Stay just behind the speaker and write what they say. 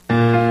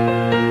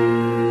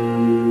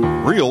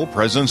Real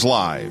Presence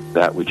Live.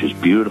 That which is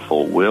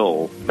beautiful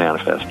will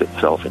manifest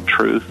itself in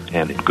truth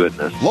and in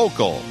goodness.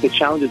 Local. The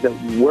challenges that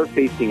we're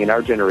facing in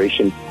our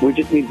generation, we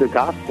just need the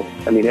gospel.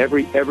 I mean,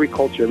 every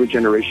culture, every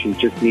generation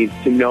just needs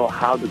to know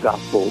how the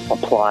gospel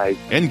applies.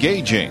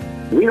 Engaging.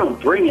 We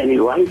don't bring any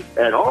life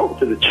at all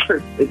to the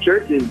church. The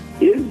church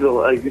is the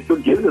life. It's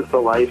what gives us the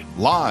life.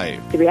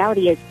 Live. The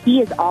reality is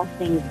He is all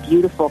things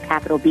beautiful,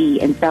 capital B.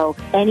 And so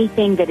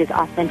anything that is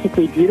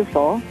authentically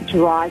beautiful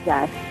draws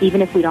us,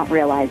 even if we don't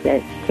realize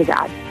it, to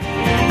God.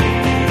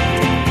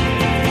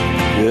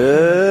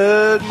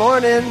 Good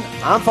morning.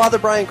 I'm Father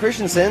Brian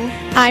Christensen.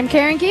 I'm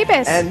Karen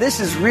Kibis. And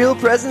this is Real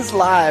Presence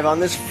Live on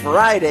this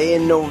Friday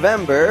in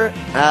November,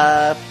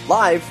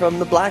 live from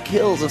the Black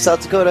Hills of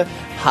South Dakota,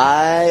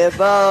 high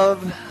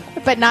above.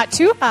 But not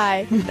too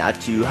high.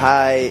 Not too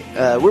high.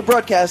 We're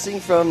broadcasting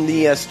from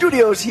the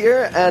studios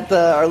here at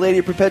Our Lady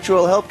of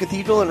Perpetual Help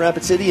Cathedral in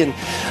Rapid City, and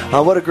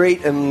what a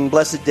great and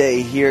blessed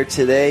day here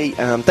today.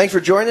 Thanks for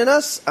joining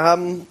us. How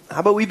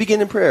about we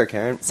begin in prayer,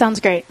 Karen? Sounds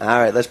great. All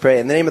right, let's pray.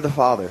 In the name of the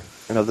Father,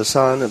 and of the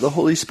Son, and of the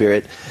Holy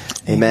Spirit.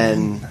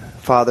 Amen.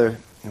 Father,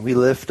 we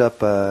lift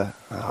up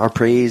our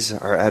praise,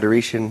 our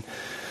adoration,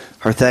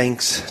 our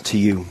thanks to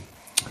you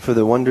for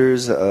the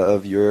wonders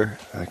of your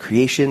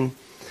creation,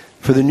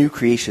 for the new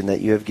creation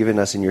that you have given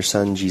us in your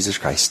Son, Jesus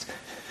Christ.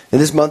 In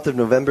this month of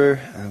November,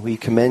 we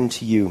commend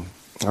to you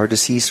our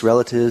deceased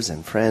relatives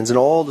and friends and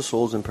all the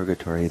souls in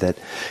purgatory, that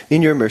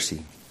in your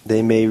mercy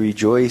they may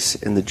rejoice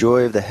in the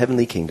joy of the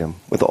heavenly kingdom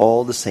with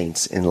all the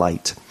saints in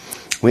light.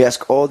 We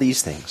ask all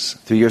these things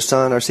through your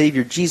Son, our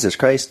Savior, Jesus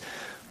Christ,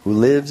 who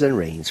lives and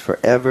reigns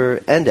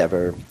forever and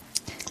ever.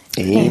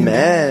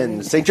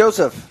 Amen. St.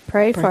 Joseph,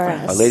 pray for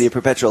us. Our Lady of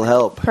Perpetual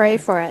Help, pray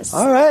for us.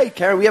 All right,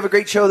 Karen, we have a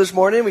great show this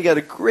morning. We got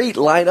a great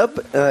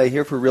lineup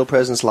here for Real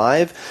Presence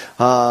Live,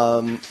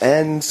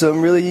 and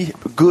some really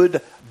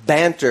good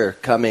banter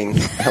coming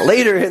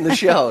later in the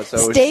show.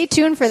 So stay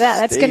tuned for that.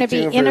 That's going to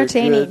be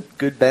entertaining.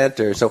 Good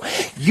banter. So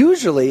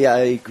usually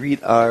I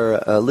greet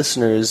our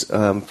listeners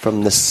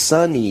from the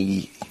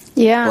sunny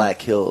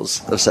Black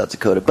Hills of South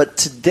Dakota, but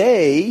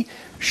today,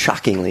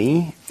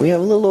 shockingly, we have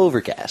a little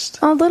overcast.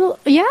 A little,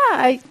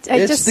 yeah.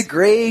 It's the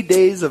gray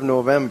days of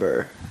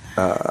November.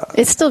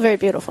 It's still very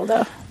beautiful,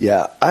 though.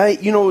 Yeah,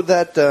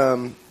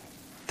 that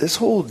this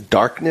whole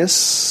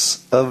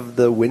darkness of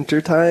the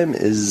wintertime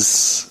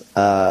is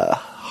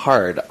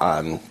hard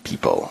on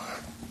people,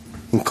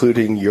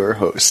 including your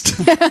host.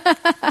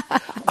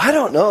 I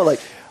don't know,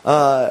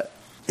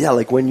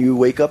 like when you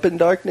wake up in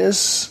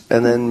darkness,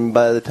 and then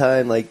by the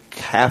time like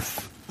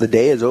half the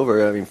day is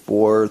over,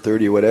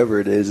 4:30 or whatever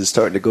it is, it's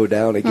starting to go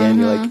down again.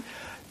 Mm-hmm. You're like,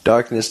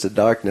 darkness to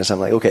darkness. I'm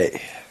like, okay,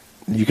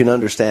 you can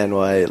understand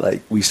why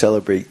we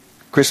celebrate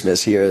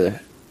Christmas here,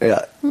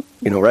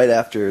 right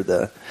after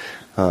the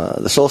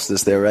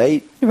solstice there,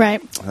 right?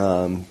 Right.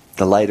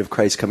 The light of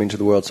Christ coming to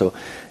the world. So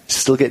it's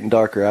still getting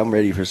darker. I'm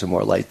ready for some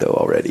more light, though,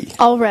 already.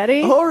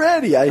 Already?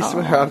 I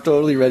swear, I'm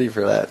totally ready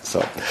for that.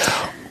 So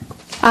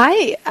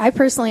I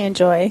personally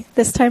enjoy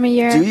this time of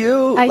year. Do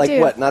you? I do.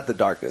 What? Not the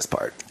darkness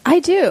part. I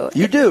do.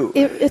 You do?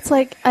 It's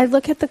like I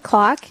look at the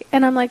clock,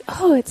 and I'm like,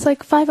 oh, it's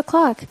like 5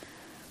 o'clock.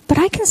 But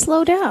I can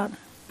slow down.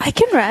 I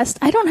can rest.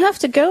 I don't have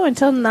to go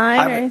until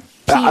 9 or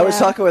p.m. I was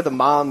talking with a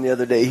mom the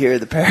other day here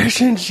at the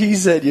parish, and she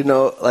said,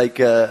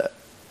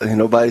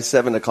 by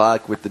 7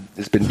 o'clock,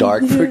 it's been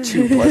dark for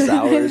 2+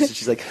 hours. And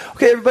she's like,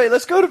 okay, everybody,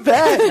 let's go to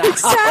bed.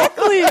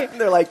 Exactly.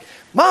 And they're like,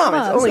 Mom,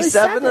 it's only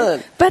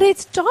 7. But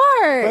it's dark.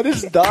 But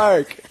it's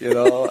dark,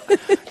 You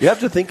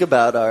have to think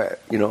about our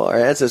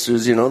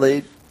ancestors, they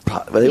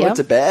went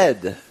to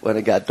bed when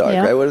it got dark,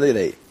 right? What are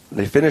they?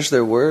 They finished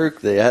their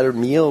work, they had a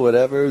meal,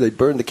 whatever. They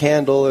burned the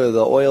candle or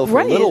the oil for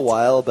a little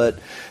while, but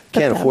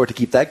can't afford to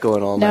keep that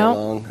going all night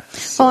long.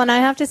 Well, and I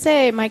have to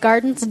say, my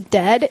garden's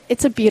dead.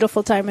 It's a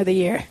beautiful time of the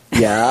year.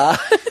 Yeah.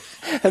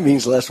 That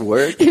means less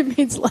work. It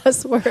means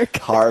less work.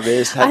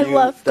 Harvest. I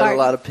love done a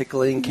lot of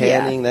pickling,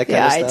 canning, that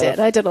kind of stuff?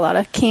 Yeah, I did a lot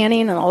of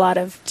canning and a lot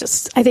of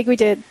I think we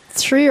did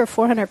 300 or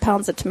 400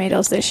 pounds of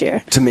tomatoes this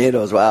year.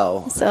 Tomatoes,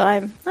 wow. So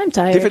I'm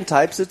tired. Different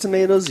types of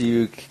tomatoes?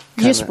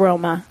 Just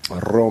Roma.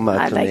 Roma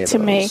I tomatoes. like to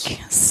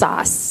make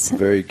sauce.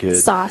 Very good.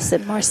 Sauce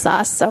and more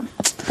sauce. So.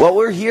 Well,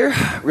 we're here,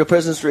 Real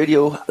Presence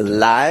Radio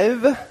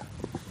Live.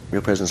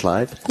 Real Presence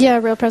Live? Yeah,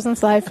 Real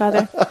Presence Live,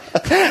 Father.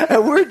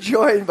 And we're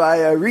joined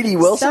by Reedy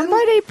Wilson.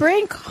 Somebody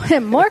bring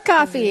him more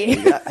coffee.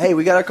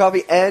 We got our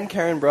coffee, and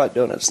Karen brought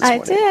donuts this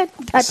morning. I did.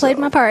 I played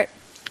my part.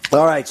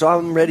 All right, so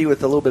I'm ready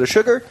with a little bit of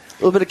sugar, a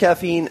little bit of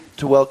caffeine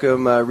to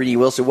welcome Reedy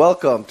Wilson.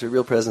 Welcome to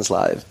Real Presence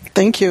Live.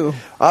 Thank you.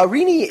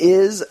 Reedy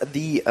is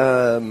the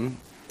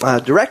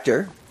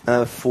director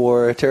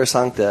for Terra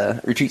Sancta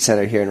Retreat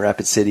Center here in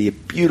Rapid City, a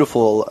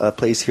beautiful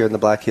place here in the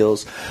Black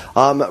Hills.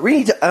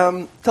 Reedy,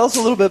 tell us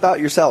a little bit about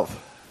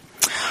yourself.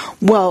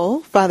 Well,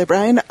 Father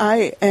Brian,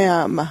 I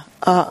am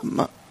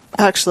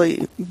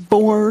actually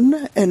born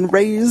and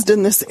raised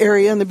in this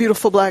area in the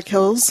beautiful Black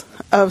Hills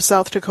of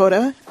South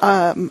Dakota.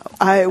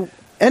 I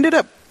ended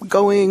up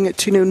going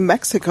to New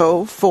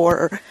Mexico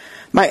for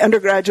my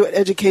undergraduate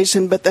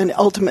education, but then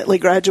ultimately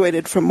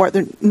graduated from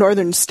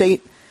Northern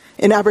State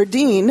in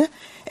Aberdeen,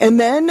 and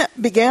then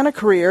began a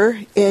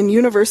career in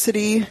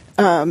university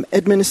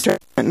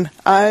administration.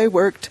 I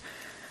worked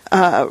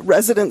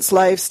residence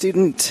life,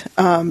 student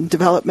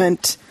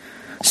development,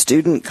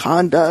 student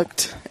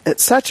conduct,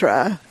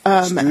 etc.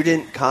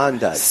 Student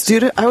conduct.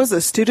 I was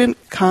a student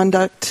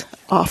conduct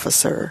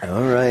officer.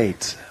 All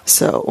right.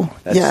 So,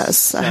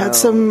 yes, I had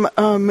some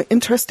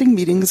interesting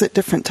meetings at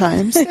different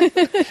times.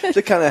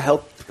 To kind of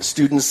help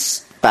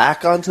students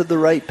back onto the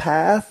right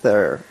path,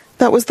 or?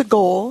 That was the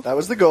goal. That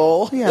was the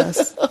goal.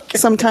 Yes. Okay.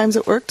 Sometimes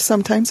it worked,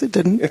 sometimes it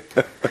didn't.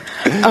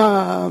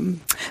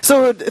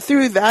 So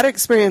through that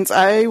experience,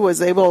 I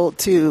was able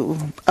to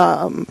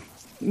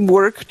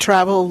work,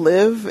 travel,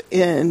 live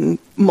in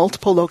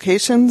multiple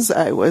locations.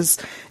 I was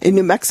in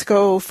New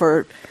Mexico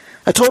for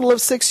a total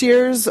of 6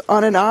 years,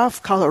 on and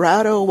off,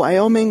 Colorado,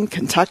 Wyoming,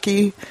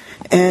 Kentucky,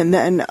 and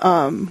then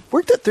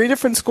worked at 3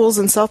 different schools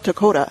in South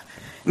Dakota.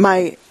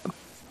 My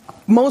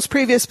most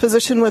previous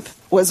position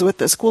was with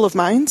the School of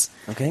Mines,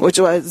 which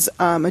was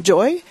a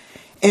joy.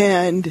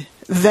 And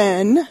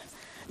then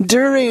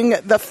during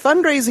the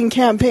fundraising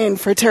campaign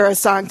for Terra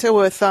Sancta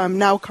with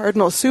now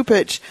Cardinal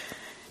Supich,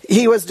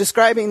 he was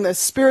describing the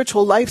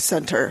spiritual life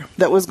center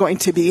that was going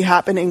to be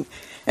happening.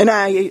 And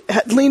I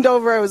had leaned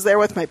over, I was there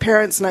with my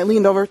parents, and I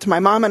leaned over to my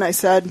mom and I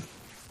said,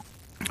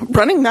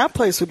 running that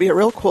place would be a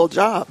real cool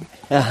job.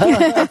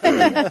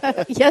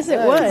 Yes, it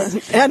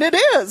would. And it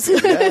is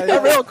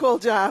a real cool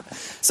job.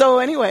 So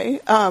anyway,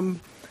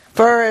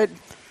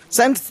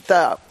 since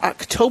the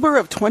October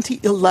of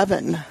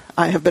 2011,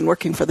 I have been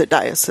working for the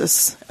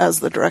diocese as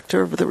the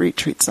director of the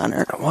retreat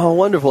center. Well,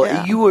 wonderful.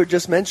 Yeah. You were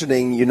just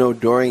mentioning,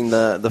 during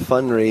the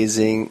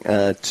fundraising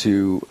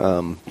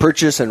to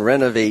purchase and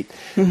renovate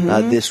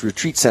this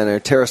retreat center,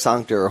 Terra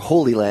Sancta, or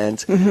Holy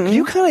Land. Can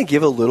you kind of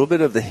give a little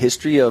bit of the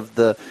history of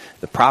the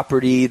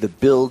property, the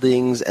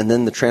buildings, and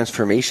then the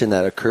transformation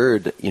that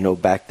occurred,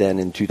 back then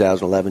in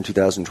 2011,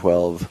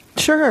 2012?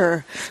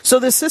 Sure. So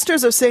the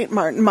Sisters of St.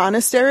 Martin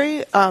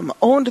Monastery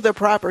owned the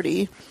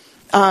property,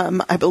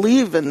 I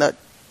believe, in the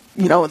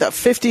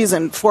 50s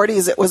and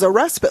 40s. It was a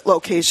respite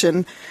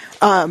location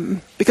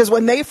because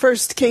when they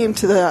first came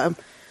to the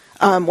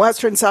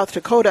western South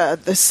Dakota,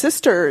 the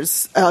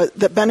sisters,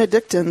 the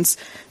Benedictines,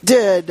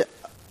 did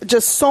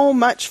just so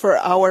much for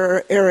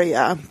our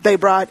area. They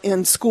brought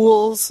in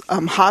schools,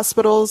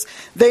 hospitals.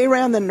 They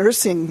ran the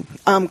nursing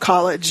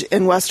college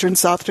in western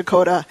South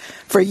Dakota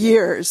for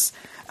years,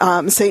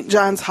 St.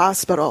 John's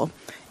Hospital.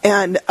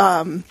 And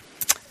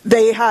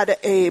they had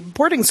a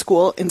boarding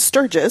school in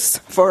Sturgis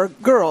for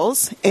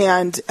girls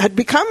and had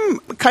become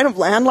kind of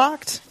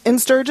landlocked in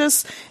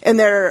Sturgis, and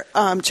their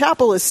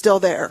chapel is still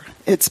there.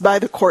 It's by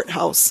the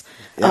courthouse.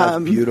 Yeah,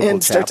 beautiful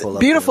chapel.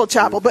 Beautiful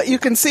chapel, but you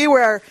can see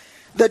where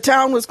the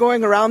town was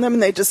going around them,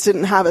 and they just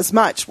didn't have as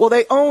much. Well,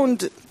 they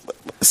owned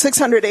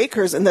 600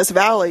 acres in this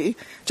valley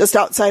just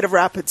outside of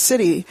Rapid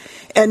City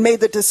and made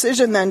the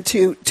decision then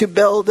to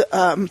build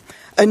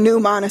a new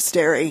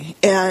monastery.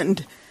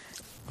 And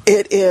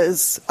it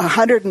is a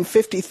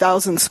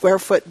 150,000 square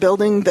foot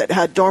building that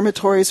had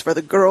dormitories for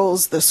the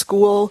girls, the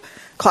school,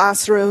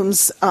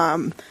 classrooms,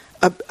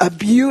 a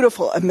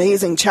beautiful,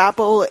 amazing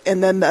chapel,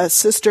 and then the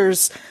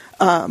sisters'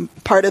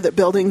 part of the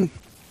building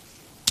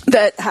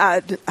that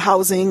had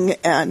housing,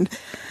 and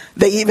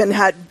they even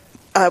had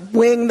a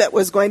wing that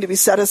was going to be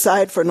set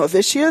aside for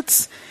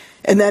novitiates.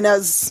 And then,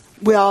 as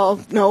we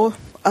all know,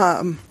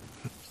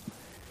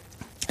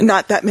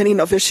 not that many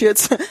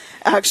novitiates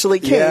actually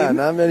came. Yeah,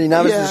 not many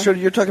novices. Yeah.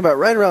 You're talking about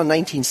right around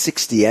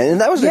 1960,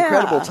 and that was an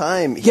incredible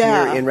time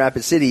here in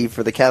Rapid City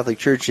for the Catholic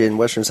Church in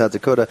western South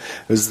Dakota.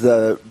 It was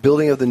the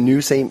building of the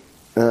new St.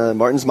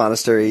 Martin's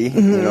Monastery,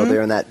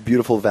 there in that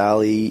beautiful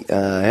valley,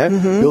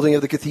 building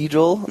of the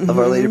Cathedral of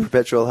Our Lady of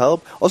Perpetual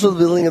Help, also the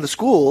building of the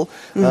school,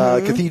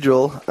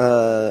 Cathedral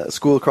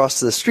School across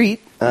the street,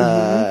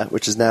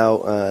 which is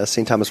now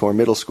St. Thomas More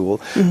Middle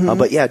School.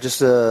 But yeah,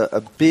 just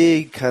a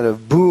big kind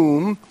of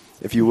boom,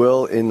 if you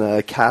will,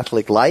 in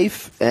Catholic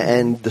life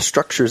and the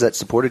structures that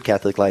supported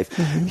Catholic life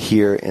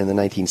here in the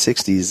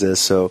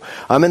 1960s.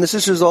 And the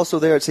sisters also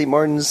there at St.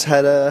 Martin's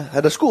had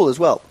a school as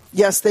well.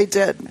 Yes, they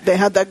did. They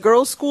had that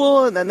girls'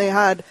 school, and then they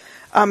had,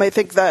 I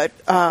think that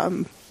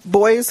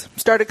boys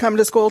started coming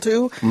to school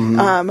too.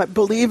 I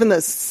believe in the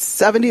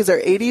 70s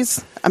or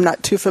 80s. I'm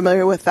not too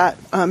familiar with that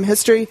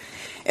history.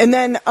 And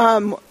then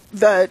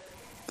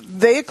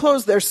they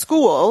closed their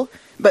school,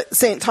 but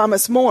St.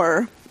 Thomas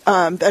More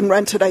then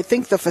rented, I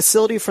think, the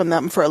facility from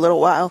them for a little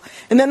while.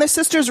 And then the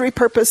sisters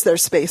repurposed their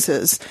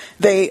spaces.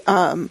 They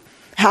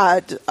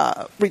had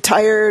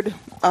retired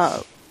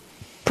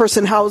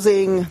person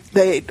housing.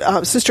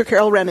 Sister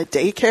Carol ran a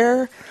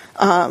daycare,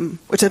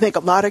 which I think a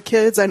lot of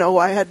kids, I know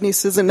I had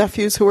nieces and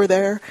nephews who were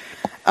there.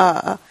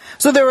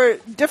 So there were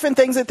different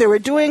things that they were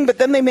doing, but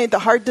then they made the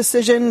hard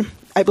decision,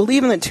 I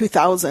believe in the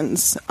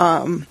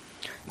 2000s,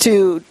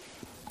 to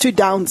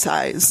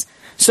downsize.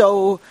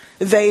 So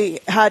they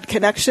had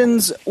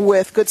connections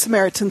with Good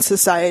Samaritan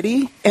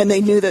Society, and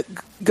they knew that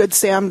Good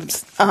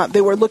Sam's,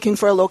 they were looking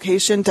for a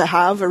location to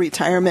have a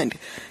retirement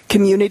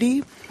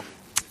community.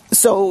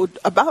 So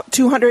about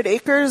 200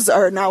 acres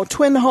are now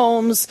twin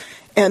homes,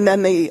 and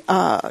then the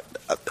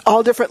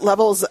all different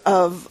levels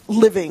of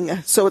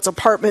living. So it's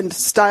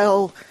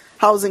apartment-style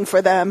housing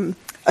for them,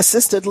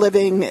 assisted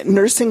living,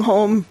 nursing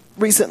home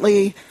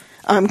recently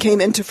came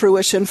into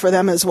fruition for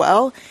them as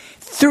well.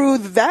 Through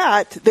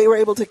that, they were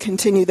able to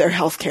continue their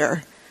health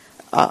care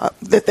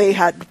that they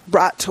had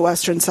brought to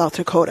Western South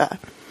Dakota.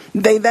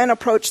 They then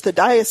approached the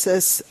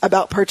diocese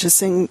about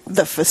purchasing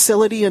the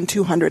facility in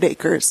 200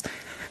 acres.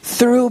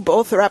 Through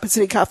both the Rapid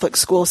City Catholic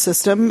School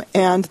System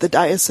and the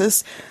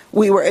diocese,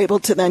 we were able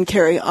to then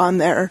carry on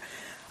their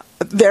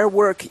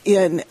work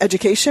in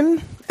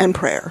education and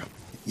prayer.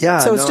 Yeah,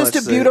 so it's just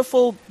a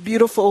beautiful,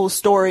 beautiful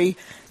story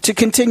to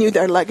continue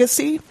their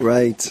legacy.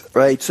 Right.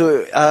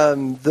 So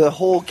the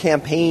whole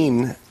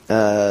campaign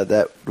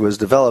that was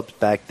developed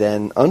back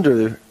then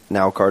under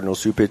now Cardinal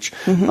Cupich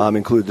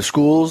included the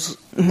schools,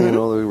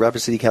 the Rapid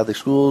City Catholic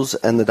Schools,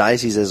 and the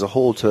diocese as a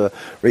whole to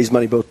raise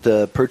money both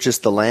to purchase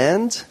the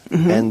land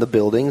and the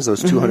buildings,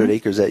 those 200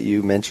 acres that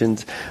you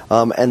mentioned,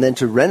 and then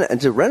to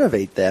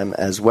renovate them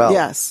as well.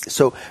 Yes.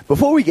 So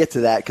before we get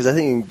to that, because I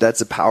think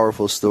that's a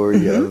powerful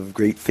story of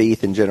great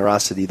faith and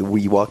generosity, the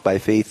We Walk by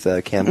Faith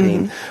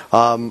campaign,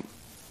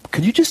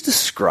 could you just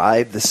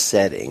describe the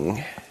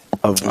setting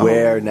of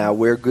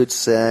where Good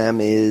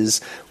Sam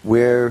is,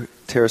 where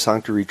Terra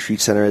Sancta Retreat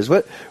Center is?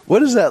 What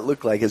does that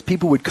look like as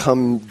people would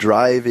come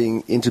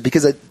driving into,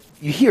 because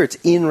you hear it's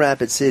in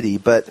Rapid City,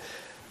 but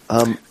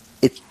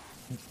it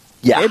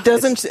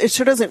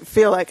sure doesn't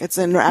feel like it's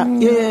in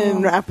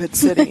Rapid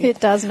City. It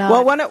does not.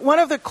 Well, one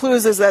of the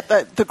clues is that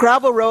the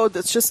gravel road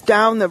that's just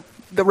down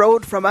the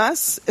road from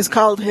us is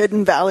called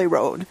Hidden Valley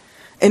Road,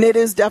 and it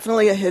is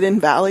definitely a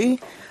hidden valley.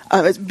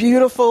 It's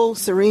beautiful,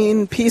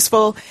 serene,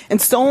 peaceful, and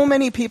so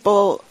many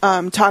people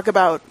talk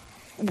about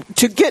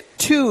to get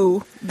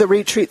to the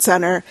retreat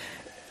center.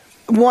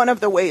 One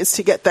of the ways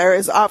to get there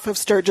is off of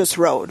Sturgis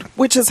Road,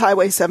 which is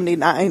Highway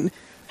 79,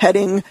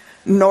 heading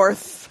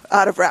north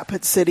out of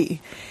Rapid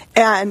City.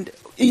 And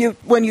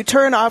when you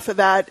turn off of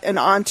that and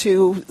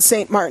onto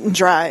St. Martin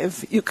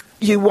Drive,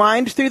 you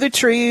wind through the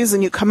trees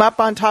and you come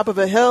up on top of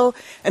a hill.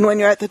 And when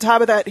you're at the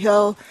top of that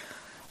hill,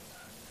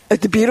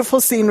 at the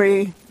beautiful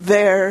scenery,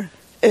 there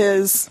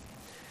is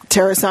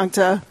Terra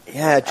Sancta.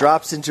 Yeah, it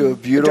drops into a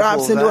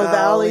beautiful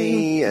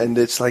valley, and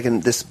it's like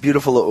this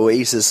beautiful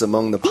oasis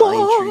among the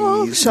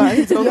pine trees.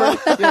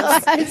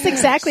 It's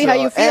exactly how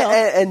you feel.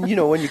 And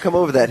when you come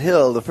over that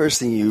hill, the first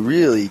thing you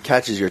really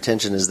catches your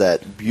attention is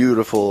that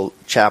beautiful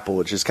chapel,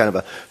 which is kind of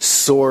a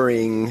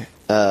soaring,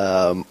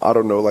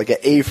 like an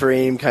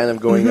A-frame kind of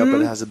going up,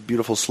 and it has a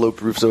beautiful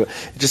sloped roof, so it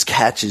just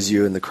catches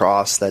you in the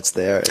cross that's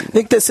there. I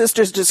think the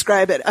sisters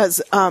describe it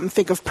as,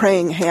 think of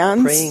praying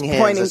hands.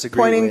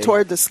 Pointing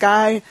toward the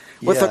sky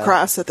with a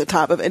cross at the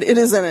top of it. It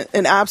is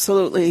an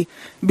absolutely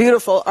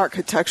beautiful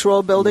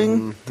architectural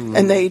building,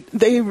 and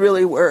they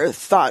really were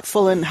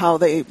thoughtful in how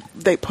they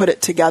put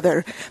it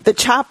together. The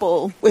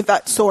chapel with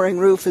that soaring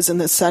roof is in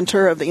the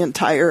center of the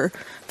entire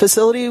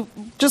facility,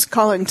 just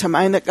calling to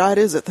mind that God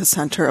is at the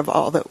center of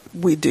all that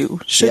we do.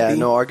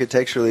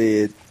 Architecturally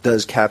it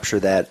does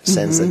capture that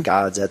sense that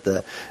God's at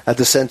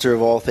the center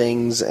of all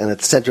things, and at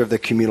the center of the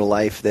communal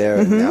life there,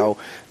 and now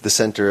the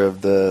center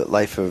of the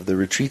life of the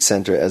retreat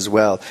center as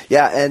well.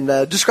 Yeah, and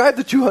describe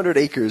the 200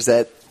 acres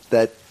that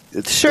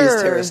is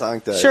Terra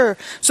Sancta. Sure.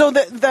 So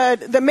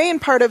the main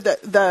part of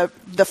the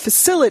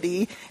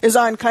facility is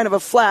on kind of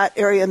a flat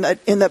area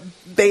in the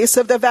base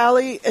of the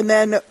valley, and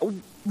then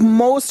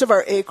most of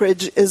our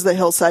acreage is the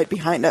hillside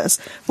behind us,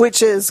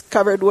 which is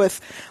covered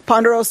with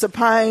ponderosa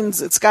pines.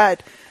 It's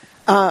got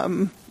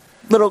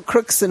little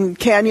crooks and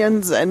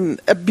canyons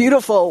and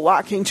beautiful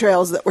walking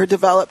trails that were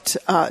developed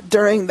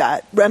during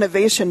that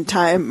renovation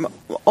time,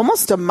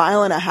 almost 1.5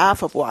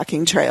 miles of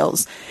walking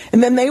trails.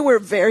 And then they were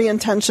very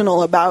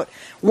intentional about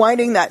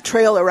winding that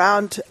trail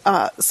around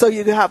so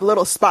you could have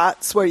little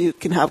spots where you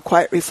can have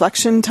quiet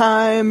reflection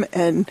time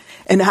and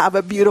have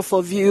a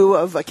beautiful view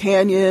of a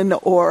canyon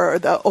or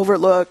the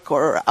overlook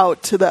or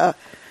out to the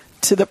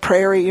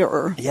prairie.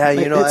 Or I've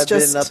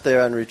been up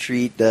there on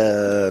retreat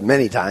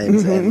many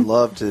times and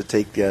love to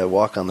take a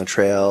walk on the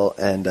trail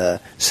and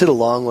sit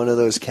along one of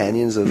those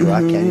canyons, those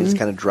rock canyons,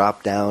 kind of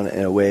drop down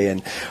in a way.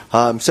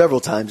 And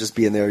several times just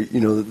being there,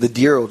 the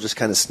deer will just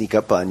kind of sneak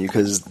up on you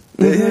because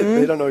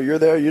they don't know you're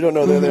there, you don't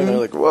know they're there, and they're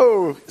like,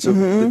 whoa. So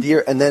the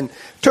deer, and then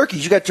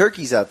turkeys. You got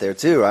turkeys out there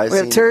too. We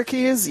have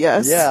turkeys,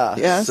 yes. Yeah.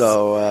 Yes.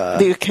 So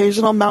the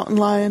occasional mountain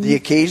lion.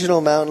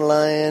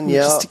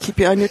 Just to keep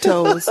you on your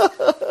toes.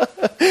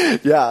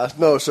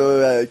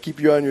 So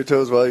keep you on your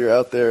toes while you're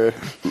out there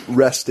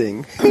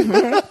resting.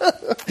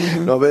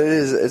 No, but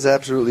it's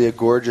absolutely a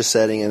gorgeous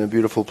setting and a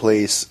beautiful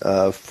place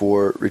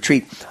for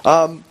retreat.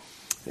 And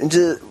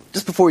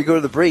just before we go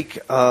to the break,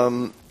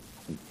 how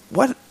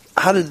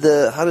did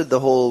the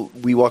whole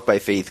We Walk by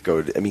Faith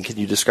go? I mean, can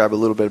you describe a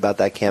little bit about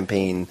that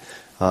campaign?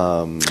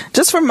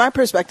 Just from my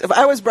perspective,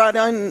 I was brought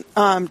on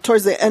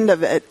towards the end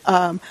of it.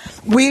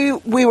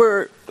 We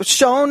were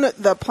shown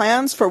the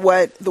plans for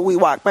what the We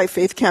Walk by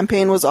Faith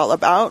campaign was all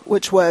about,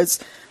 which was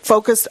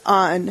focused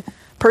on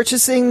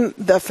purchasing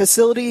the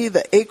facility,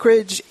 the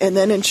acreage, and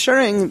then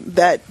ensuring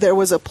that there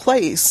was a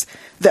place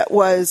that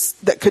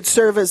could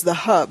serve as the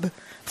hub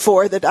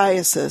for the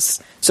diocese,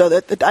 so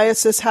that the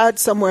diocese had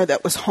somewhere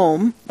that was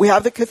home. We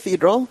have the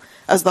cathedral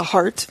as the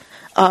heart,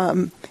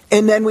 and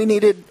then we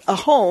needed a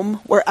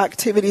home where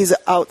activities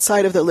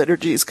outside of the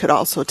liturgies could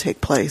also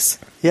take place.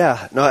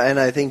 Yeah, no, and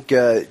I think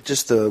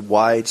just the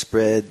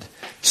widespread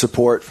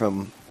support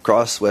from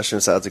across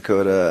Western South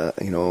Dakota,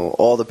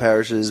 all the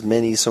parishes,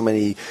 so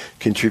many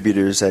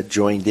contributors that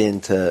joined in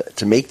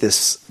to make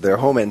this their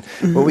home. And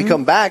when we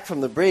come back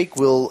from the break,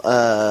 we'll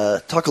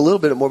talk a little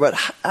bit more about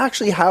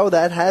actually how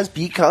that has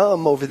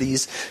become over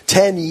these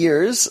 10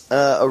 years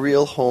a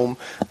real home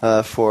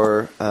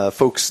for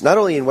folks not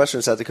only in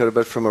Western South Dakota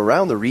but from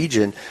around the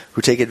region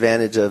who take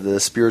advantage of the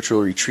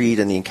spiritual retreat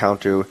and the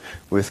encounter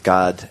with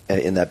God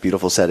in that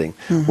beautiful setting.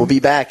 We'll be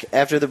back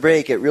after the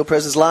break at Real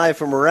Presence Live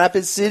from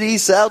Rapid City,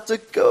 South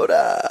Dakota.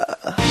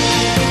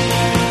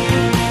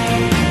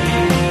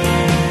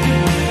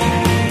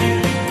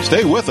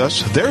 Stay with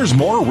us. There's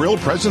more Real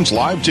Presence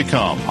Live to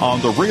come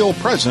on the Real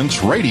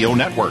Presence Radio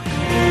Network.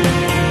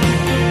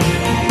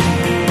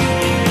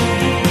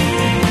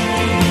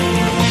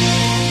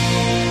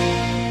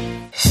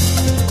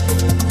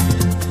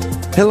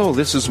 Hello,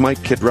 this is Mike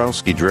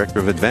Kidrowski, Director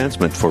of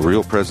Advancement for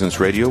Real Presence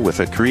Radio with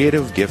a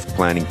creative gift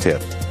planning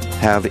tip.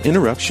 Have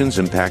interruptions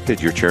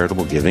impacted your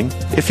charitable giving?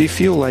 If you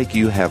feel like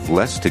you have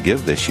less to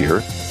give this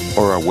year,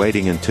 or are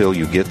waiting until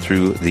you get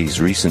through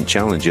these recent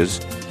challenges,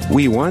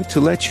 we want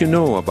to let you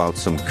know about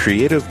some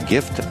creative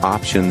gift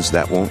options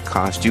that won't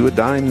cost you a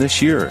dime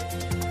this year.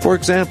 For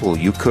example,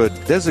 you could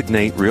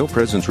designate Real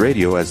Presence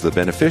Radio as the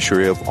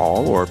beneficiary of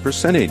all or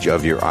percentage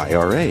of your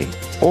IRA,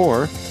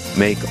 or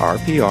make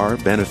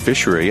RPR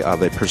beneficiary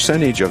of a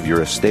percentage of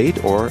your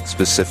estate or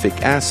specific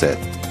asset.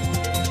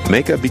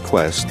 Make a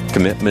bequest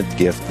commitment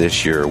gift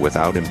this year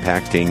without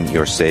impacting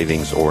your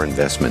savings or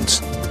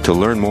investments. To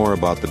learn more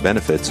about the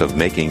benefits of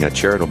making a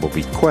charitable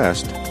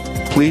bequest,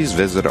 please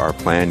visit our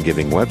plan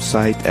giving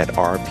website at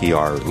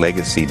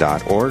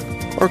rprlegacy.org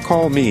or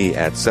call me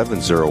at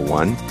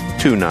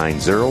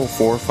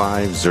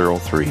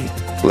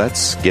 701-290-4503.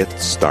 Let's get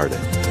started.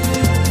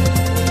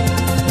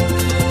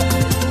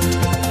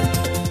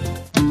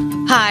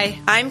 Hi,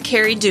 I'm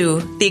Carrie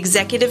Dew, the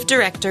Executive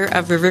Director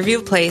of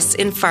Riverview Place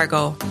in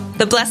Fargo.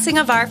 The blessing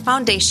of our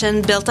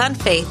foundation, built on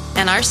faith,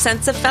 and our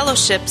sense of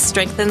fellowship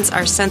strengthens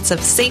our sense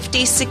of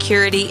safety,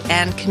 security,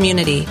 and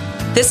community.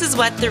 This is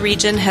what the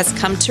region has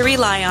come to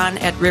rely on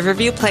at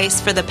Riverview Place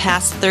for the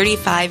past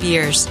 35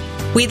 years.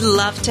 We'd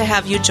love to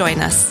have you join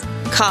us.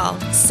 Call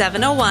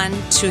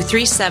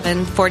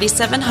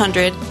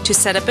 701-237-4700 to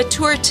set up a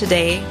tour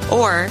today,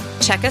 or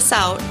check us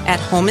out at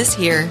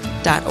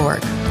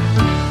homeishere.org.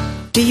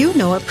 Do you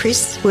know a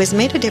priest who has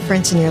made a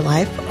difference in your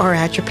life or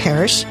at your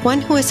parish?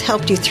 One who has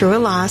helped you through a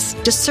loss,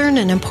 discern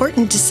an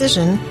important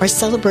decision, or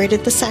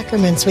celebrated the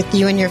sacraments with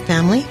you and your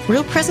family?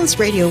 Real Presence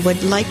Radio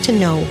would like to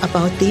know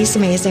about these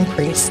amazing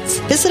priests.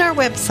 Visit our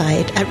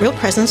website at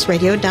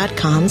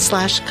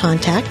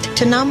realpresenceradio.com/contact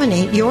to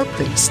nominate your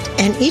priest.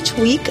 And each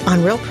week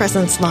on Real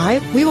Presence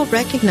Live, we will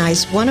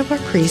recognize one of our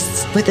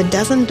priests with a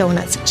dozen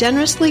donuts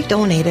generously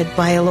donated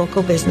by a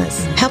local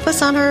business. Help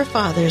us honor our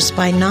fathers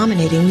by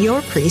nominating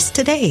your priest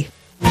today.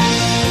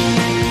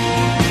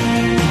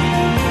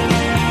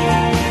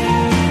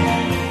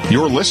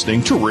 You're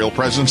listening to Real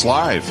Presence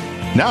Live.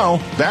 Now,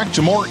 back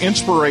to more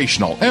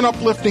inspirational and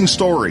uplifting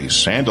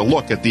stories and a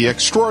look at the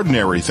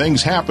extraordinary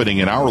things happening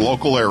in our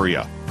local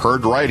area.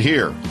 Heard right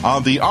here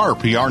on the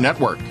RPR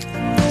Network.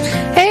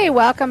 Hey,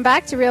 welcome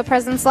back to Real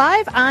Presence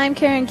Live. I'm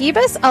Karen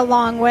Gibas,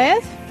 along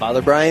with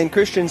Father Brian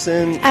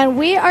Christensen. And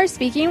we are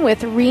speaking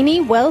with Renee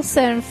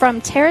Wilson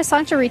from Terra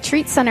Santa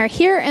Retreat Center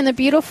here in the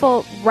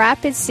beautiful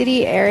Rapid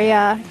City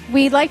area.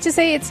 We like to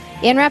say it's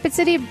in Rapid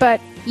City,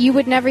 but you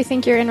would never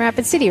think you're in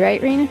Rapid City, right,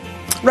 Renee?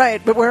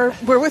 Right, but we're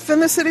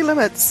within the city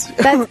limits.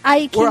 We're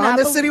on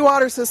the city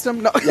water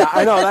system. No. Yeah,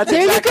 I know. That's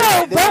there exactly you go,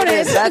 right.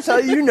 bonus. That's how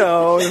you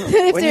know.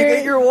 When you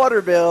get your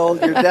water bill,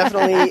 you're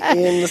definitely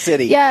in the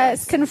city.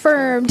 Yes,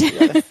 confirmed.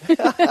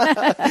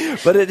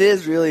 But it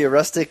is really a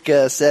rustic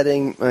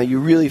setting. You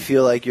really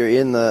feel like you're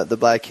in the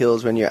Black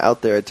Hills when you're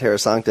out there at Terra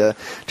Sancta.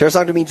 Terra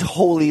Sancta means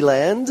Holy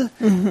Land.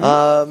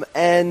 Mm-hmm.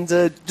 And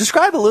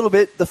describe a little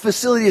bit the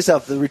facility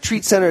itself, the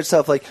retreat center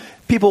itself. Like,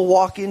 people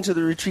walk into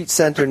the retreat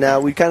center now.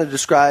 We kind of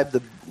described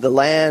the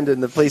land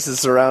and the places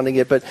surrounding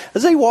it, but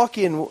as they walk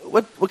in,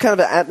 what kind of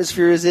an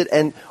atmosphere is it?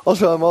 And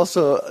also, I'm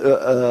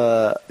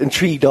also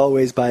intrigued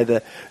always by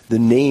the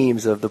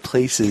names of the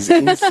places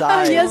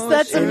inside. Yes,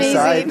 that's inside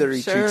amazing. the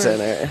retreat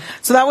center.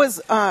 So that was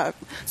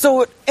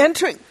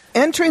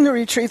entering the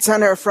retreat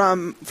center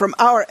from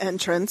our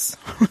entrance.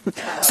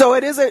 So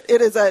it is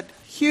a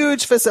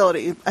huge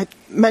facility. I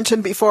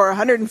mentioned before,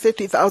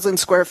 150,000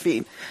 square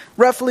feet.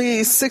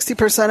 Roughly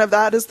 60% of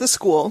that is the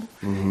school,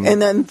 and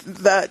then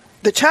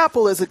the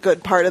chapel is a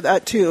good part of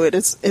that too. It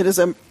is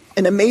an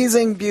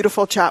amazing,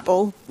 beautiful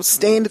chapel with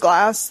stained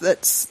glass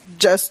that's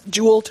just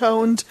jewel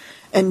toned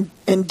and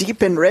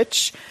deep and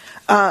rich.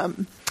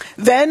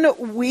 Then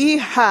we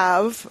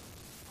have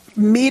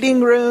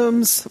meeting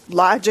rooms,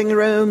 lodging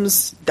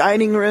rooms,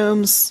 dining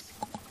rooms,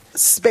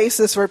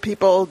 spaces for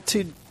people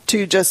to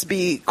just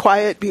be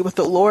quiet, be with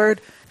the Lord,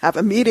 have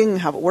a meeting,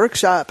 have a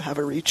workshop, have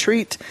a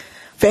retreat,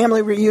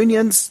 family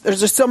reunions. There's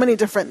just so many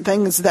different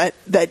things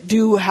that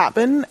do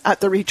happen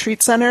at the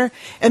retreat center.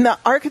 And the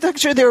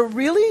architecture, they're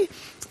really,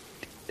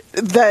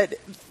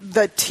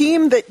 the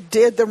team that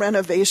did the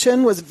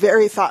renovation was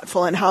very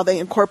thoughtful in how they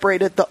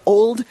incorporated the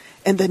old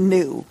and the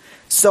new.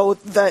 So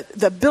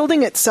the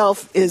building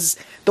itself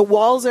the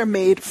walls are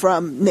made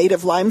from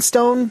native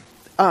limestone,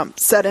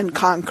 set in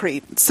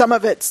concrete. Some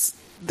of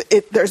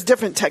there's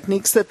different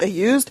techniques that they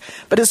used,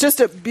 but it's just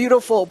a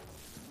beautiful,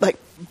 like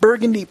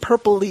burgundy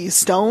purpley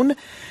stone.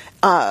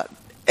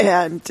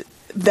 And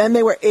then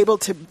they were able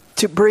to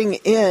bring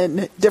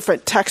in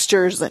different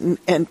textures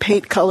and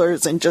paint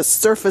colors and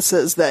just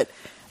surfaces that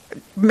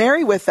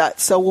marry with that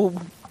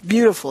so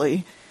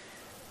beautifully.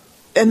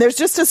 And there's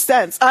just a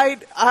sense,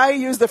 I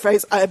use the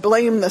phrase, I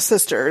blame the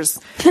sisters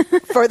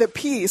for the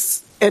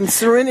peace and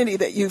serenity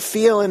that you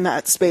feel in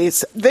that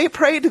space. They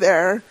prayed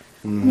there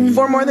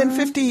for more than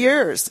 50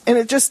 years. And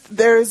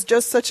there's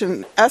just such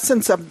an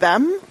essence of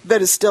them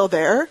that is still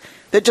there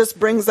that just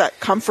brings that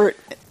comfort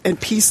and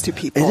peace to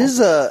people. It is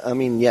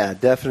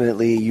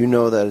definitely,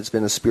 that it's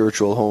been a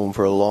spiritual home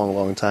for a long,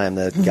 long time,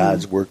 that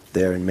God's worked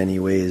there in many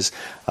ways.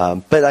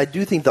 But I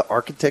do think the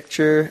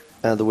architecture,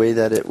 the way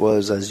that it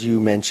was, as you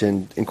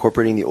mentioned,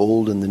 incorporating the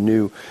old and the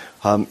new,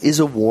 is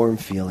a warm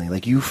feeling.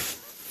 Like you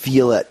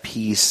feel at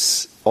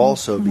peace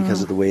also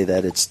because of the way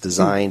that it's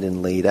designed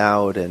and laid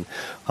out, and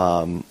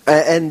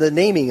the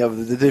naming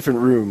of the different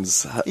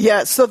rooms.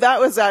 Yeah, so that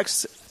was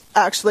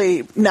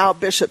actually now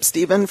Bishop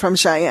Stephen from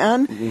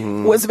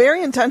Cheyenne was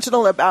very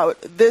intentional about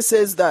this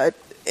is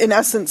in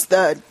essence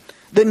the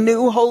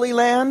new Holy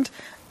Land.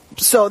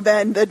 So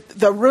then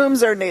the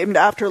rooms are named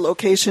after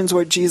locations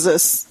where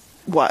Jesus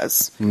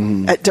was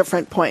at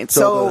different points.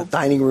 So the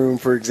dining room,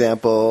 for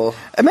example,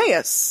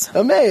 Emmaus,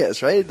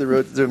 right? The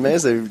road to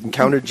Emmaus, they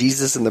encountered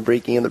Jesus in the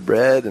breaking of the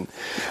bread, and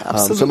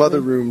some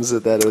other rooms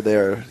that are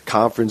there,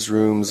 conference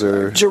rooms,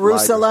 or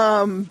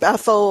Jerusalem,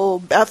 Bethel,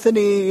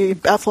 Bethany,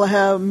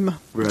 Bethlehem,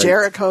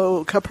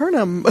 Jericho,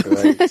 Capernaum.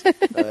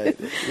 Right.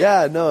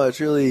 Yeah, no, it's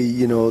really,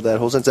 that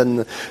whole sense.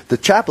 And the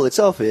chapel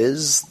itself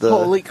is the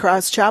Holy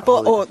Cross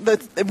Chapel.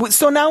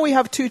 So now we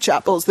have two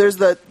chapels. There's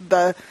the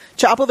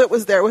chapel that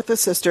was there with the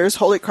sisters,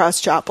 Holy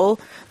Cross Chapel,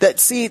 that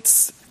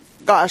seats,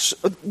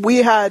 we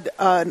had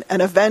an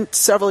event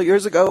several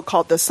years ago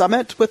called the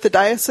Summit with the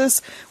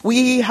diocese.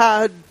 We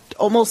had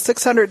almost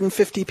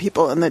 650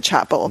 people in the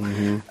chapel.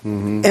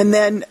 And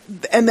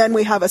then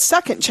we have a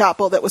second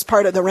chapel that was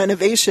part of the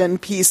renovation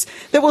piece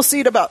that will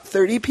seat about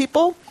 30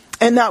 people.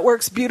 And that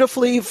works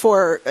beautifully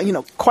for,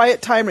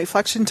 quiet time,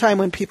 reflection time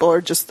when people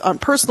are just on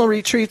personal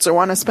retreats or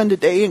want to spend a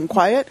day in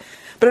quiet.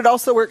 But it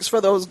also works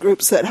for those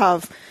groups that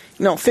have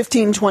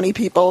 15, 20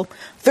 people.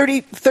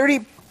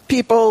 30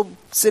 people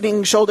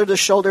sitting shoulder to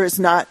shoulder is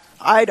not,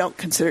 I don't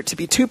consider it to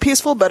be too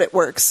peaceful, but it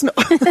works. No.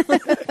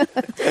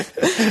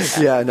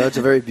 Yeah, no, it's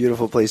a very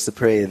beautiful place to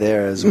pray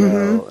there as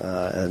well.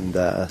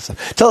 So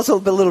tell us a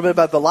little bit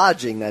about the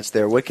lodging that's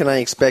there. What can I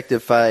expect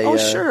if I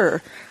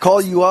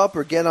call you up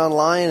or get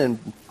online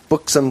and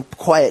book some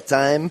quiet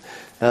time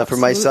for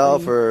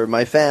myself or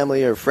my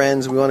family or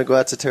friends? We want to go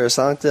out to Terra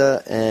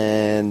Sancta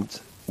and...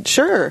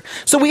 Sure.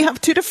 So we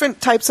have two different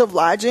types of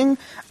lodging.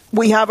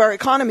 We have our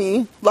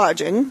economy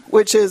lodging,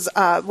 which is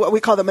what we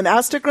call the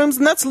monastic rooms,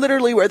 and that's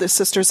literally where the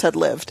sisters had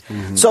lived.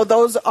 So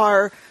those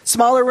are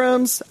smaller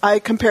rooms. I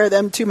compare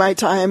them to my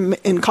time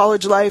in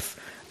college life,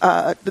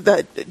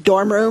 the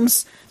dorm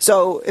rooms.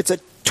 So it's a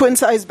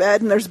twin-size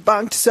bed, and there's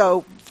bunked,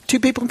 so 2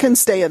 people can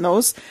stay in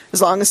those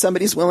as long as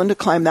somebody's willing to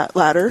climb that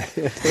ladder.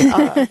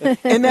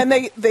 And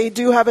then they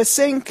do have a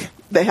sink.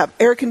 They have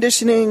air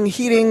conditioning,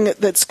 heating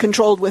that's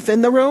controlled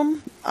within the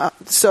room.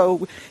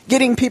 So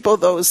getting people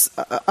those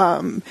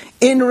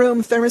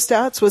in-room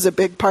thermostats was a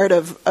big part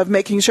of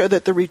making sure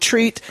that the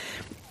retreat...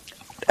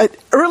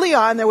 early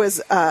on, there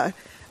was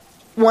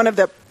one of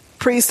the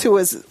priests who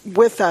was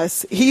with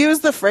us. He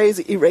used the phrase,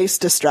 erase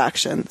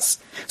distractions.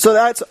 So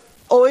that's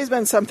always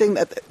been something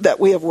that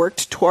we have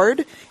worked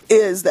toward,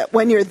 is that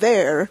when you're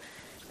there...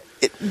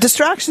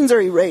 distractions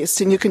are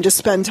erased and you can just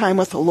spend time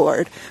with the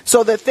Lord.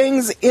 So the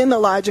things in the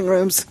lodging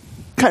rooms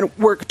kind of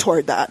work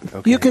toward that.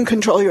 Okay. You can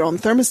control your own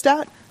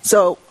thermostat.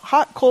 So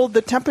hot, cold,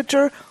 the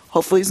temperature,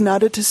 hopefully is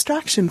not a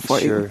distraction for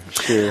you.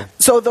 Sure.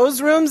 So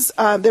those rooms,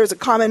 there's a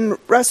common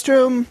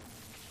restroom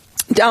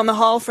down the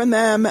hall from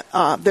them.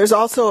 There's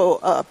also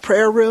a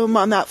prayer room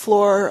on that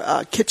floor,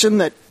 a kitchen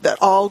that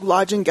all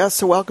lodging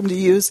guests are welcome to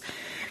use.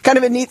 Kind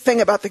of a neat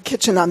thing about the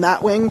kitchen on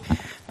that wing,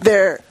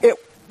 it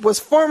was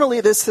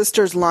formerly the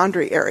sisters'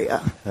 laundry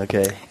area.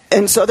 Okay.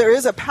 And so there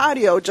is a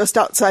patio just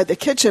outside the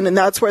kitchen, and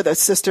that's where the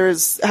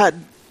sisters had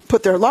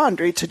put their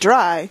laundry to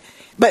dry.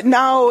 But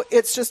now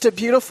it's just a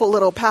beautiful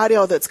little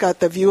patio that's got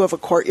the view of a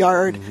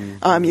courtyard.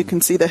 You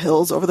can see the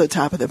hills over the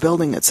top of the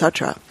building,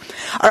 etc.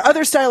 Our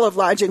other style of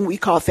lodging we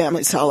call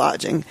family-style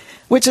lodging,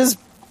 which is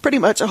pretty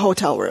much a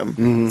hotel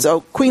room.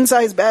 So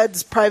queen-size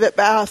beds, private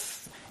bath,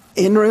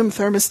 in-room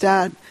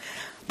thermostat.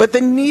 But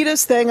the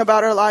neatest thing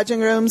about our lodging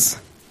rooms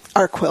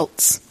are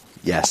quilts.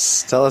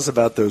 Yes. Tell us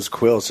about those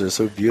quilts. They're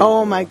so beautiful.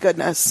 Oh, my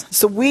goodness.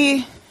 So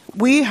we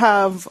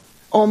have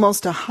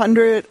almost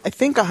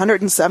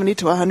 170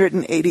 to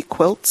 180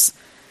 quilts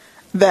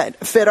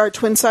that fit our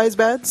twin-size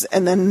beds.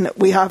 And then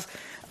we have,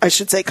 I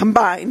should say,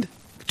 combined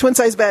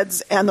twin-size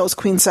beds and those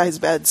queen-size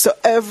beds. So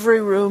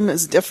every room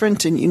is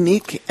different and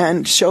unique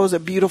and shows a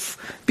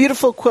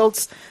beautiful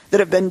quilts that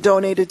have been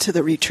donated to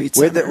the retreat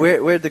center.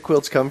 Where'd the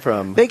quilts come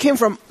from? They came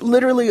from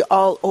literally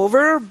all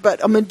over,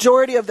 but a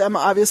majority of them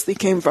obviously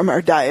came from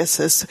our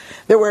diocese.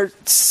 There were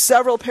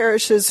several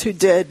parishes who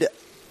did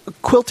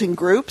quilting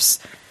groups.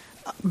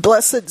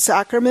 Blessed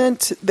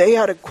Sacrament, they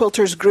had a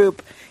quilters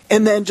group,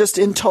 and then just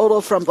in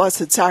total from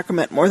Blessed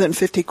Sacrament, more than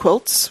 50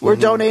 quilts were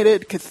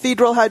donated.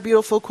 Cathedral had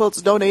beautiful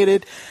quilts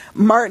donated.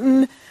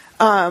 Martin,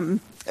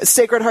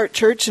 Sacred Heart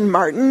Church in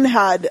Martin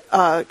had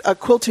a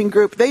quilting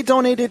group. They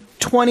donated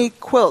 20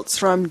 quilts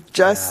from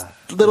just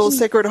little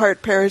Sacred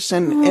Heart Parish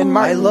in Martin.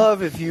 I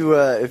love if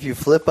you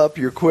flip up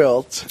your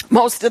quilt.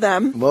 Most of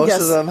them. Most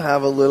of them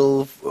have a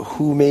little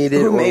who made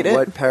it,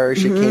 what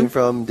parish it came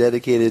from,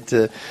 dedicated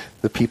to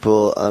the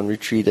people on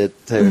retreat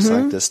at Terra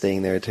Sancta,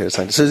 staying there at Terra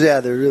Sancta. So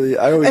yeah, they're really.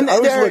 I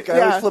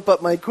always flip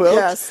up my quilt.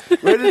 Yes.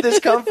 Where did this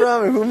come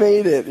from, and who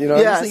made it?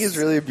 I just think it's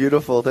really a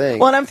beautiful thing.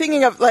 Well, and I'm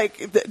thinking of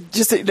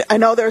I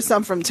know there were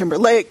some from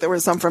Timberlake, there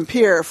were some from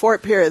Pierre,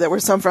 Fort Pierre, there were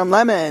some from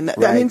Lemon.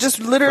 Right. I mean, just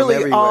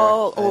literally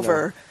all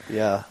over.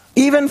 Yeah.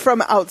 Even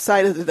from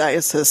outside of the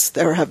diocese,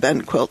 there have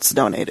been quilts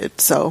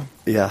donated. So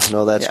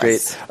that's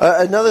great.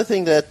 Another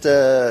thing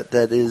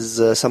that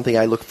is something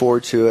I look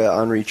forward to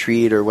on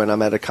retreat or when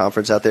I'm at a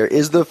conference out there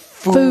is the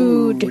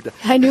food.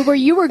 I knew where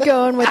you were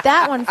going with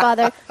that one,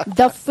 Father.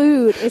 The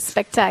food is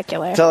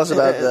spectacular. Tell us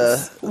about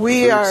the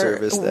food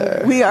service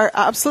there. We are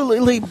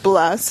absolutely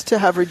blessed to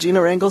have Regina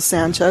Rangel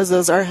Sanchez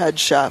as our head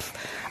chef.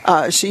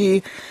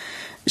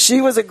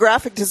 She was a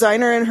graphic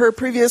designer in her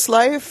previous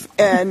life,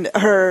 and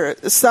her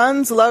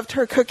sons loved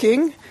her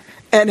cooking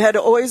and had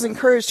always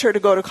encouraged her to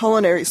go to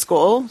culinary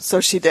school,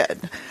 so she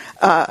did.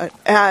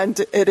 And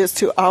it is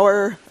to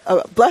our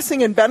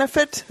blessing and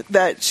benefit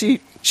that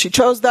she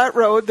chose that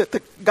road,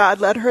 that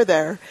God led her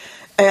there.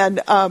 And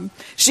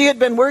she had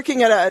been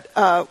working at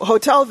a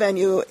hotel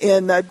venue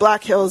in the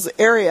Black Hills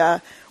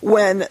area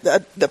when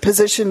the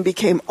position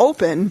became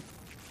open,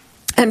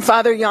 and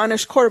Father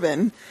Janusz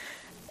Corbin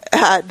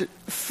had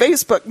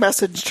Facebook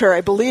messaged her, I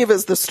believe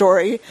is the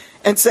story,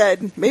 and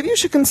said, maybe you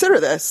should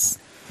consider this.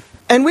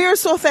 And we are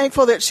so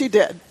thankful that she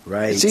did.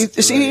 Right.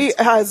 She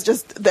has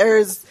just,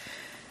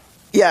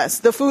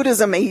 the food is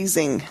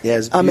amazing. Yeah,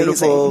 it's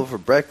beautiful for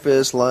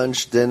breakfast,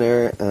 lunch,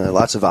 dinner,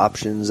 lots of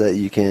options that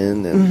you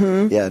can.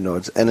 And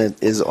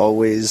it is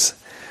always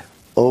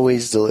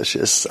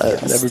delicious.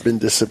 I've never been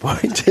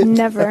disappointed.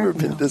 Never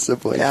been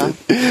disappointed.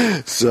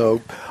 Yeah.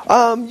 So,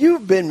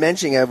 you've been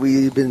mentioning,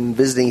 we've been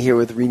visiting here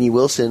with Renee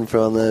Wilson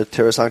from the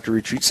Terra Sancta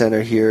Retreat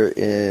Center here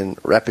in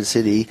Rapid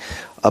City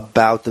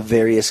about the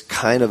various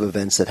kind of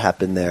events that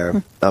happen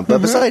there. But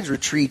besides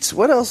retreats,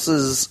 what else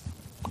is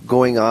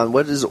going on?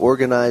 What is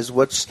organized?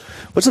 What's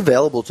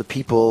available to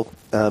people?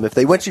 If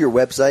they went to your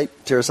website,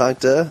 Terra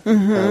Sancta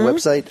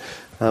website,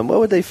 what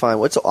would they find?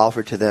 What's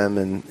offered to them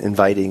and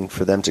inviting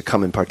for them to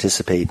come and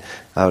participate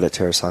out at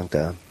Terra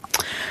Sancta?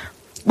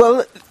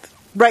 Well,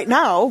 right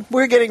now,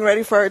 we're getting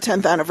ready for our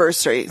 10th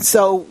anniversary.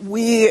 So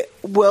we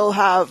will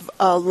have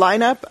a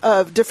lineup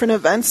of different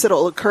events that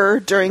will occur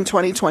during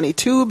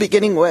 2022,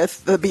 beginning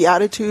with the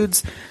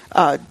Beatitudes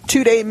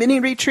 2-day mini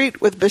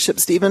retreat with Bishop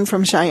Stephen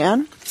from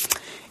Cheyenne.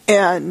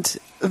 And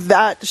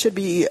that should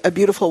be a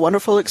beautiful,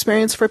 wonderful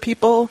experience for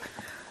people.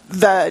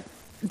 The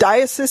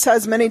diocese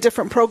has many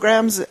different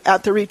programs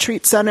at the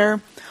retreat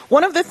center.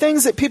 One of the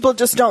things that people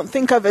just don't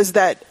think of is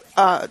that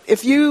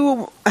if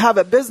you have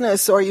a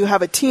business or you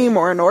have a team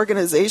or an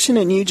organization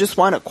and you just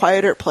want a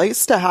quieter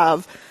place to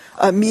have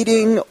a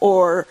meeting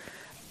or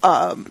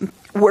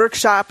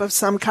workshop of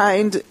some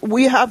kind,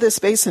 we have this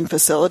space and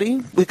facility.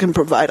 We can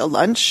provide a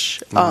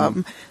lunch.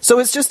 So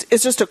it's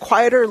just a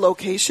quieter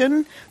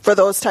location for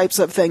those types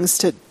of things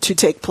to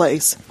take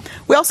place.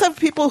 We also have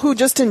people who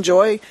just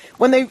enjoy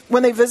when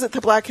they visit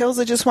the Black Hills,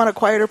 they just want a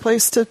quieter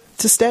place to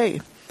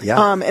stay.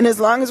 Yeah. And as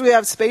long as we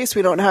have space,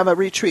 we don't have a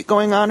retreat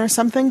going on or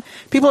something,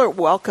 people are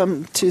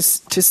welcome to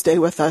stay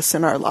with us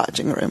in our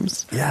lodging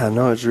rooms. Yeah,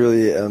 no, it's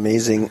really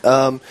amazing.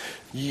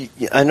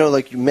 I know,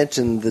 like you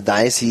mentioned, the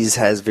diocese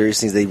has various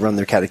things. They run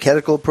their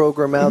catechetical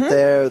program out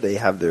there. They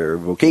have their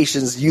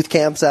vocations, youth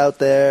camps out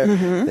there.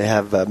 They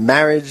have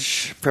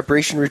marriage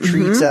preparation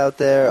retreats out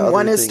there.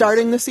 One is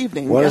starting this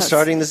evening. One is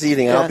starting this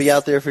evening. Yes. I'll be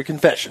out there for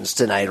confessions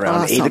tonight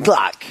around 8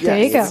 o'clock. There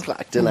you go. 8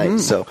 o'clock tonight.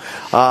 So,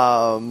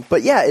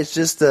 but yeah, it's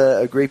just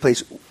a great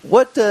place.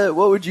 What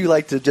would you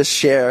like to just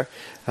share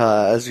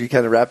as we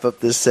kind of wrap up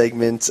this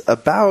segment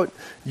about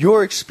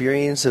your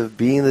experience of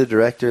being the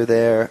director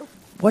there?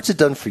 What's it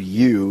done for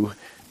you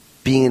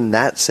being in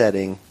that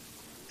setting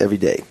every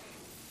day?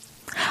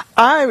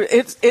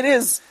 It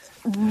is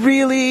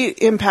really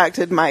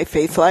impacted my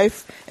faith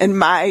life and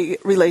my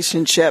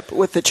relationship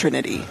with the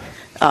Trinity.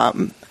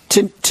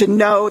 To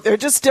know there are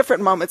just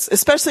different moments,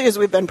 especially as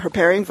we've been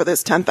preparing for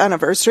this 10th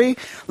anniversary,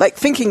 like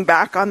thinking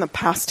back on the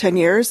past 10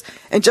 years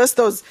and just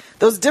those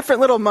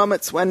different little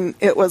moments when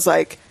it was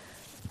like,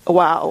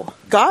 wow,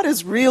 God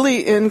is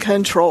really in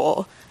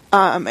control.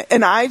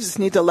 And I just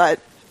need to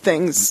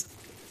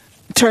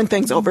turn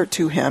things over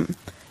to him.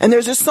 And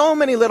there's just so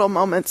many little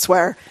moments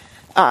where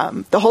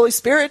the Holy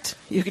Spirit,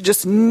 you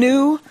just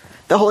knew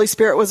the Holy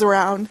Spirit was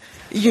around.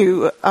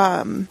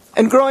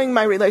 And growing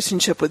my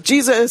relationship with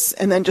Jesus,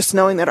 and then just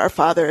knowing that our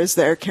Father is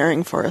there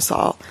caring for us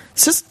all.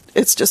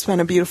 It's just been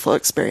a beautiful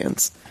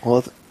experience.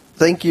 Well,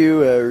 thank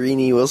you,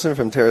 Rini Wilson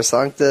from Terra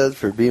Sancta,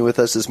 for being with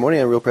us this morning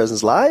on Real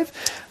Presence Live.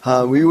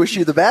 We wish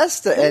you the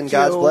best and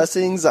God's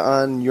blessings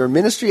on your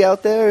ministry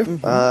out there,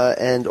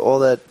 and all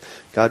that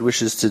God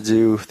wishes to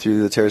do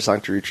through the Terra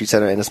Sancta Retreat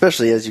Center, and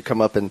especially as you come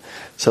up and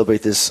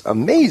celebrate this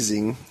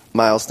amazing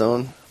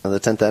milestone on the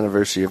 10th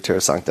anniversary of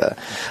Terra Sancta.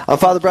 I'm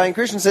Father Brian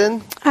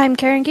Christensen. I'm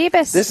Karen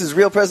Gabus. This is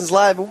Real Presence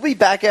Live. We'll be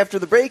back after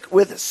the break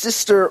with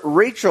Sister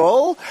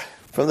Rachel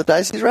from the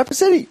Diocese of Rapid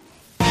City.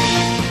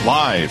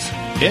 Live,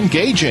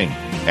 engaging,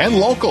 and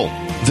local.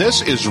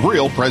 This is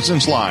Real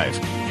Presence Live,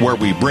 where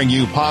we bring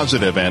you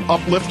positive and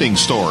uplifting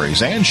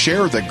stories and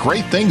share the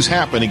great things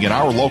happening in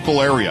our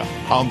local area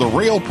on the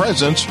Real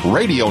Presence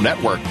Radio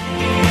Network.